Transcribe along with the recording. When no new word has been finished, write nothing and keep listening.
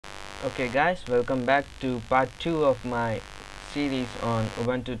Okay guys, welcome back to part 2 of my series on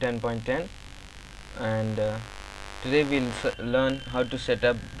Ubuntu 10.10, and today we'll learn how to set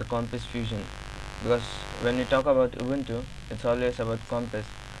up the compiz fusion, because when we talk about Ubuntu it's always about compiz.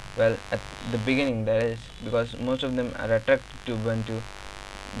 Well, at the beginning that is, because most of them are attracted to Ubuntu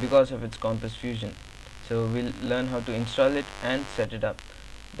because of its compiz fusion. So we'll learn how to install it and set it up.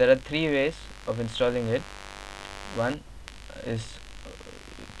 There are three ways of installing it. One is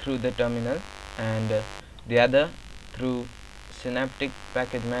through the terminal, and the other through Synaptic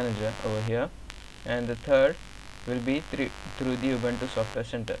Package Manager over here, and the third will be through the Ubuntu Software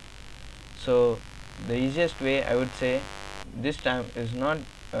Center. So the easiest way, I would say, this time is not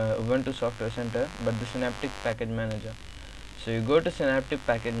Ubuntu Software Center but the Synaptic Package Manager. So you go to Synaptic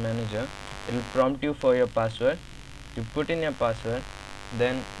Package Manager, it will prompt you for your password. You put in your password,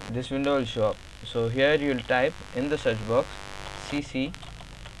 then this window will show up. So here you will type in the search box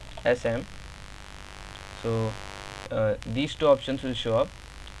cc-sm. So these two options will show up.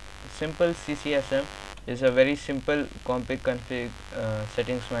 Simple cc-sm is a very simple config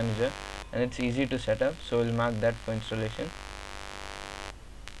settings manager, and it's easy to set up, so we'll mark that for installation.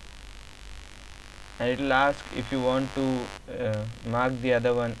 And it will ask if you want to mark the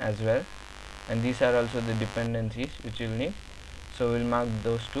other one as well, and these are also the dependencies which you'll need, so we'll mark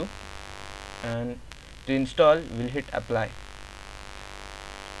those two. And to install, we'll hit apply.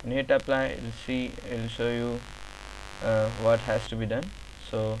 When you hit apply, it'll show you what has to be done.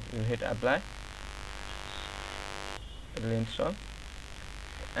 So you'll hit apply, it will install,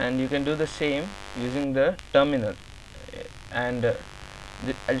 and you can do the same using the terminal. And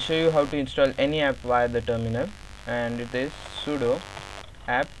I'll show you how to install any app via the terminal, and it is sudo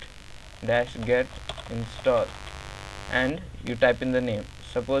apt-get install, and you type in the name.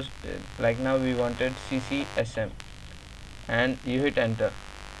 Suppose like now we wanted cc-sm, and you hit enter.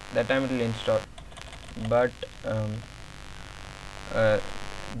 That time it will install. But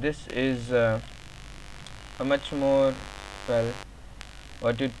this is a much more, well,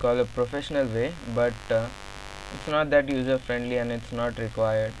 what you'd call a professional way, but it's not that user friendly and it's not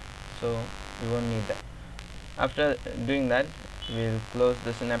required, so you won't need that. After doing that, we'll close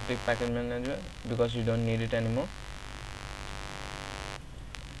the Synaptic Package Manager because you don't need it anymore,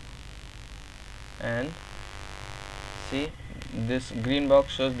 and see, this green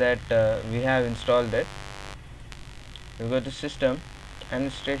box shows that we have installed it. You go to system,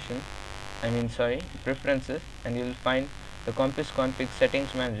 administration, preferences, and you will find the compiz config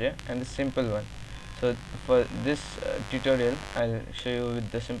settings manager and the simple one. So for this tutorial, I'll show you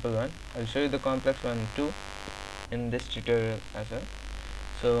with the simple one. I'll show you the complex one too in this tutorial as well.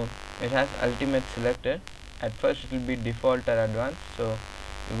 So it has ultimate selected. At first it will be default or advanced, so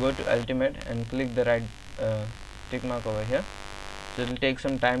you go to ultimate and click the right tick mark over here. So it will take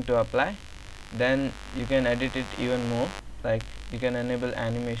some time to apply. Then you can edit it even more, like you can enable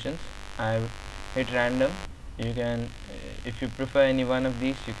animations. I've hit random. You can, if you prefer any one of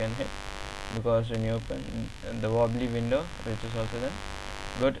these, you can hit, because when you open the wobbly window, which is also there,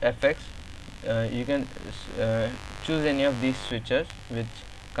 go to effects. You can choose any of these switches, which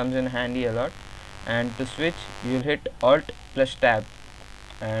comes in handy a lot. And to switch, you'll hit alt+tab,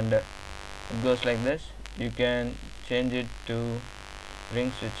 and it goes like this. You can change it to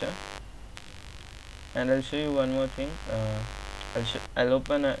ring switcher. And I'll show you one more thing. I'll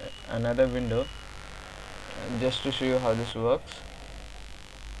open another window just to show you how this works.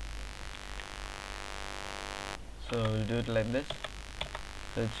 So we'll do it like this.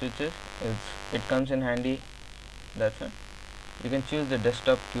 So it switches, it comes in handy. That's it. You can choose the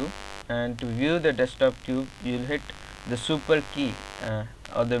desktop cube, and to view the desktop cube, you'll hit the super key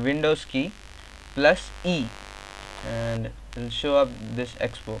or the Windows key plus E, and it will show up this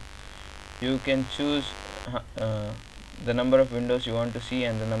expo. You can choose the number of windows you want to see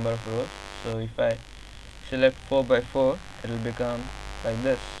and the number of rows. So if I select 4x4, it will become like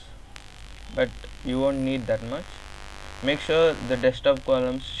this, but you won't need that much. Make sure the desktop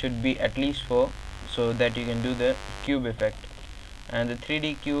columns should be at least 4, so that you can do the cube effect. And the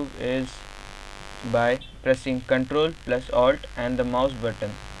 3D cube is by pressing ctrl+alt and the mouse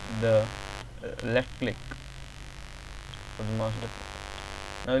button, the left click for the mouse button.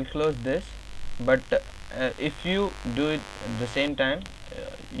 Now we'll close this, but if you do it at the same time,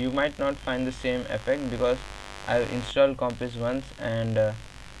 you might not find the same effect, because I've installed compiz once, and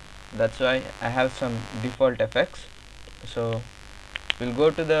that's why I have some default effects. So we'll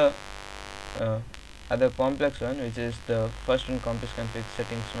go to the other complex one, which is the first one, compiz config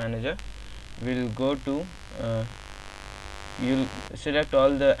settings manager. We'll go to you'll select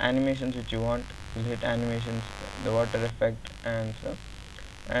all the animations which you want. You'll hit animations, the water effect, and so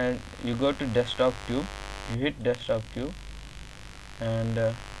and you go to desktop cube, you hit desktop cube, and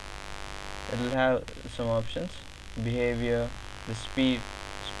it will have some options: behavior, the speed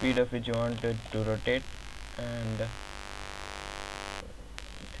of which you want it to rotate, and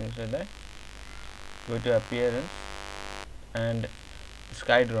things like that. Go to appearance and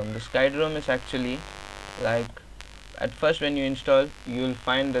skydrome. The skydrome is actually like, at first when you install, you will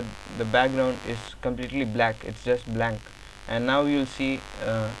find that the background is completely black, it's just blank, and now you'll see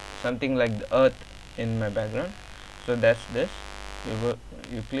something like the earth in my background. So that's this.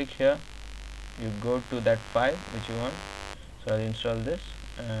 You click here, you go to that file which you want. So I'll install this,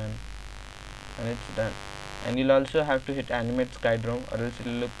 and it's done. And you'll also have to hit animate skydrome, or else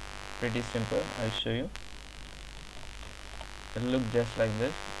it'll look pretty simple. I'll show you. It'll look just like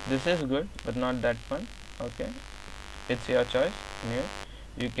this. This is good, but not that fun. Okay, it's your choice. Anyway,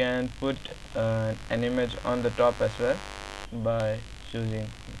 you can put an image on the top as well by choosing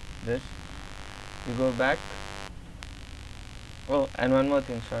this. You go back. Oh, and one more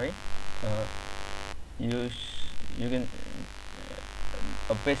thing, sorry. You can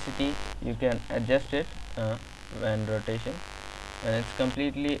opacity, you can adjust it when rotation. When it's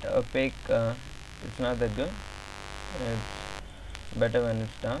completely opaque, it's not that good. It's better when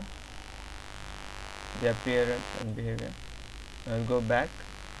it's down. The appearance and behavior. I'll go back,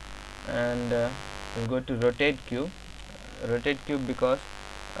 and we'll go to rotate cube. Rotate cube because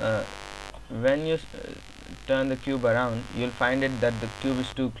when you turn the cube around, you'll find it that the cube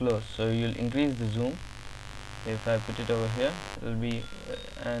is too close, so you'll increase the zoom. If I put it over here, it'll be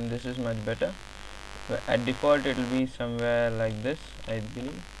and this is much better. At default it will be somewhere like this, I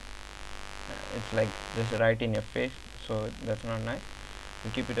believe. It's like just right in your face, so that's not nice.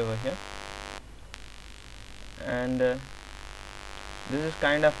 We keep it over here, and this is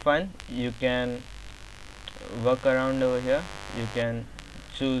kind of fun. You can work around over here, you can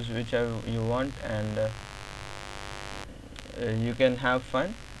choose whichever you want, and you can have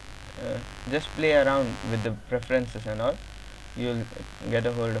fun. Just play around with the preferences and all, you'll get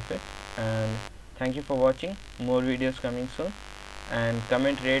a hold of it. And thank you for watching. More videos coming soon, and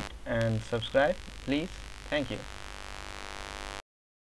comment, rate and subscribe please. Thank you.